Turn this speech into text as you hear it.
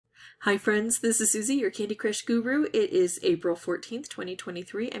Hi friends, this is Suzy, your Candy Crush guru. It is April 14th,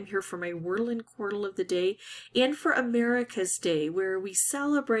 2023. I'm here for my Wordle and Quordle of the day and for America's Day, where we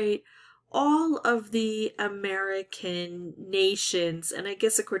celebrate all of the American nations. And I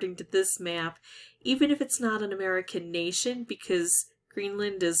guess according to this map, even if it's not an American nation, because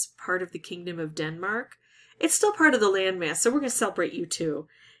Greenland is part of the Kingdom of Denmark, it's still part of the landmass, so we're going to celebrate you too.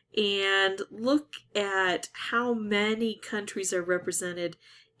 And look at how many countries are represented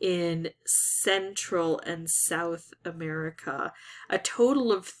in Central and South America. A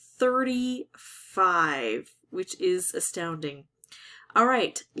total of 35, which is astounding. All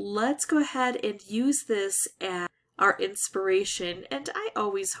right, let's go ahead and use this as our inspiration. And I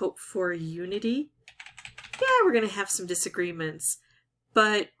always hope for unity. Yeah, we're going to have some disagreements,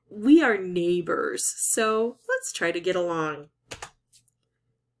 but we are neighbors, so let's try to get along.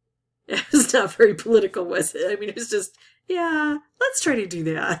 It was not very political, was it? I mean, it was just, yeah, let's try to do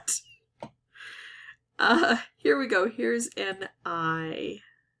that. Here we go. Here's an I.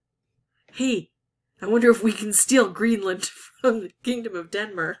 Hey, I wonder if we can steal Greenland from the Kingdom of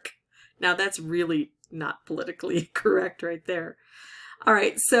Denmark. Now that's really not politically correct right there. All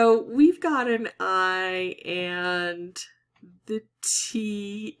right, so we've got an I and the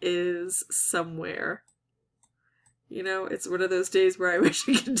T is somewhere. You know, it's one of those days where I wish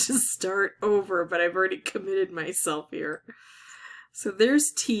I could just start over, but I've already committed myself here. So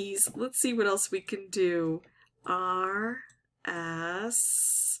there's T's. Let's see what else we can do. R,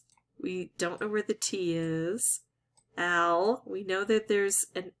 S. We don't know where the T is. L. We know that there's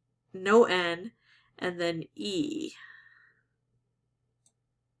no N. And then E.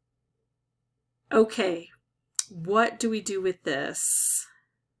 Okay. What do we do with this?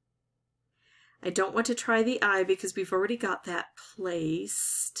 I don't want to try the I because we've already got that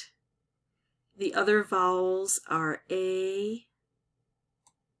placed. The other vowels are A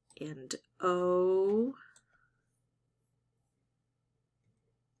and O.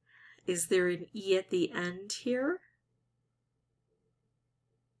 Is there an E at the end here?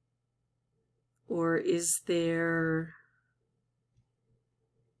 Or is there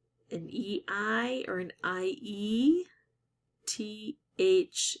an EI or an IE? THEIR.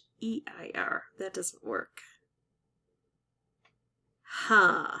 That doesn't work.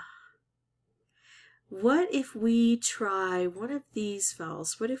 Huh. What if we try one of these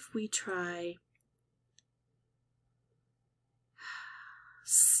vowels? What if we try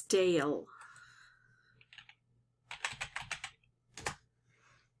stale?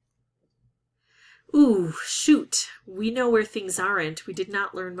 Ooh, shoot. We know where things aren't. We did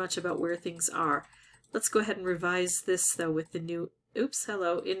not learn much about where things are. Let's go ahead and revise this, though, with the new, oops,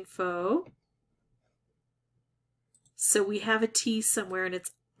 hello, info. So we have a T somewhere, and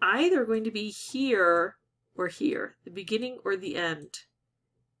it's either going to be here or here, the beginning or the end.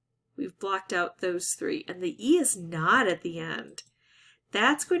 We've blocked out those three, and the E is not at the end.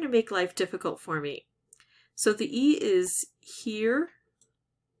 That's going to make life difficult for me. So the E is here,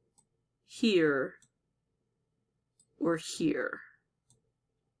 here, or here.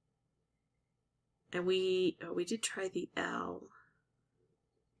 And we did try the L.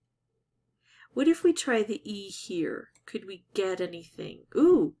 What if we try the E here? Could we get anything?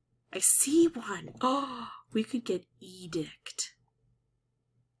 Ooh, I see one. Oh, we could get edict.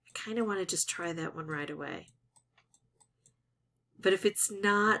 I kind of want to just try that one right away. But if it's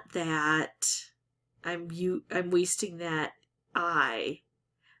not that, I'm wasting that I.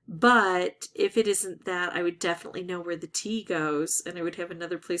 But if it isn't that, I would definitely know where the T goes, and I would have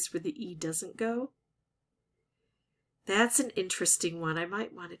another place where the E doesn't go. That's an interesting one. I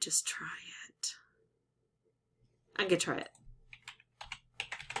might want to just try it. I'm going to try it.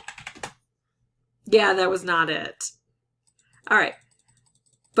 Yeah, that was not it. All right.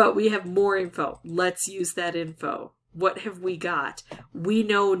 But we have more info. Let's use that info. What have we got? We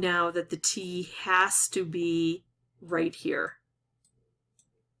know now that the T has to be right here.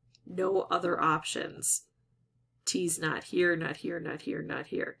 No other options. T's not here, not here, not here, not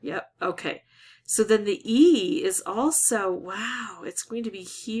here. Yep, okay. So then the E is also, wow, it's going to be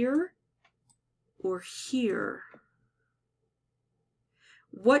here or here.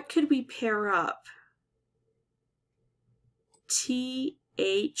 What could we pair up? T-H-I-E.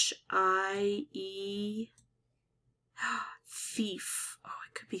 Thief. Oh,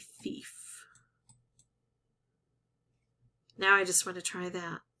 it could be thief. Now I just want to try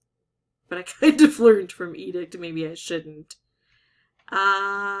that. But I kind of learned from edict, maybe I shouldn't.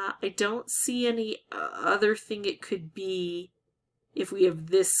 I don't see any other thing it could be if we have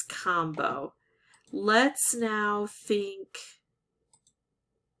this combo. Let's now think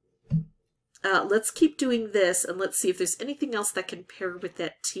Let's keep doing this, and let's see if there's anything else that can pair with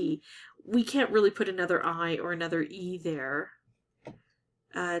that T. We can't really put another I or another E there.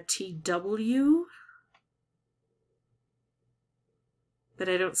 TW. But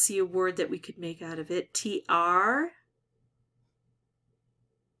I don't see a word that we could make out of it. TR.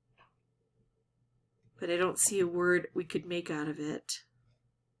 But I don't see a word we could make out of it.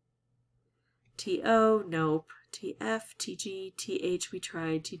 TO, nope. TF, TG, TH, we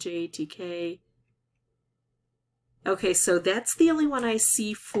tried. TJ, TK. Okay, so that's the only one I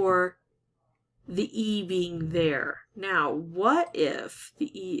see for the E being there. Now, what if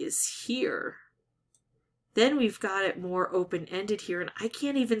the E is here? Then we've got it more open-ended here, and I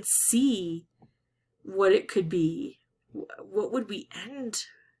can't even see what it could be. What would we end?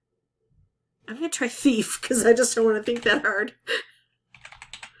 I'm going to try thief, because I just don't want to think that hard.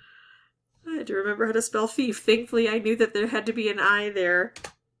 I had to remember how to spell thief. Thankfully, I knew that there had to be an I there.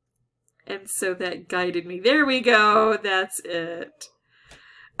 And so that guided me. There we go. That's it.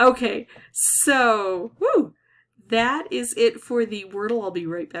 Okay, so, woo! That is it for the Wordle. I'll be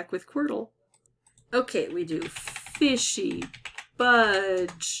right back with Quordle. Okay, we do fishy,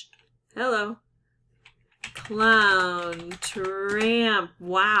 budge, hello, clown, tramp.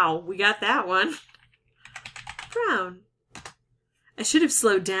 Wow, we got that one. Brown. I should have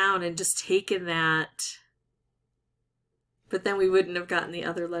slowed down and just taken that. But then we wouldn't have gotten the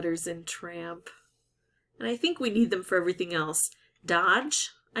other letters in tramp. And I think we need them for everything else. Dodge.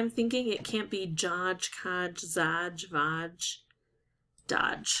 I'm thinking it can't be Jodge, Codge, Zodge, Vodge.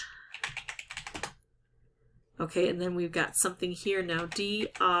 Dodge. Okay, and then we've got something here now.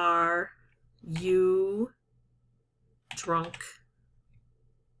 D-R-U, drunk.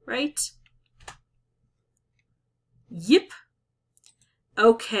 Right? Yep.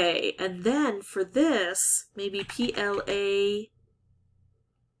 Okay, and then for this, maybe P-L-A,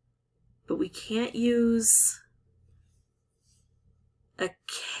 but we can't use a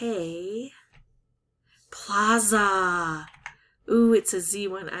K. Plaza. Ooh, it's a Z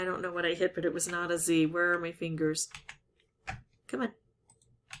one. I don't know what I hit, but it was not a Z. Where are my fingers? Come on.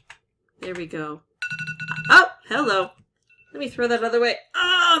 There we go. Oh, hello. Let me throw that other way.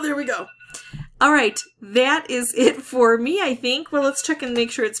 Oh, there we go. All right, that is it for me, I think. Well, let's check and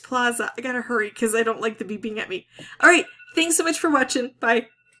make sure it's Plaza. I gotta hurry because I don't like the beeping at me. All right, thanks so much for watching. Bye.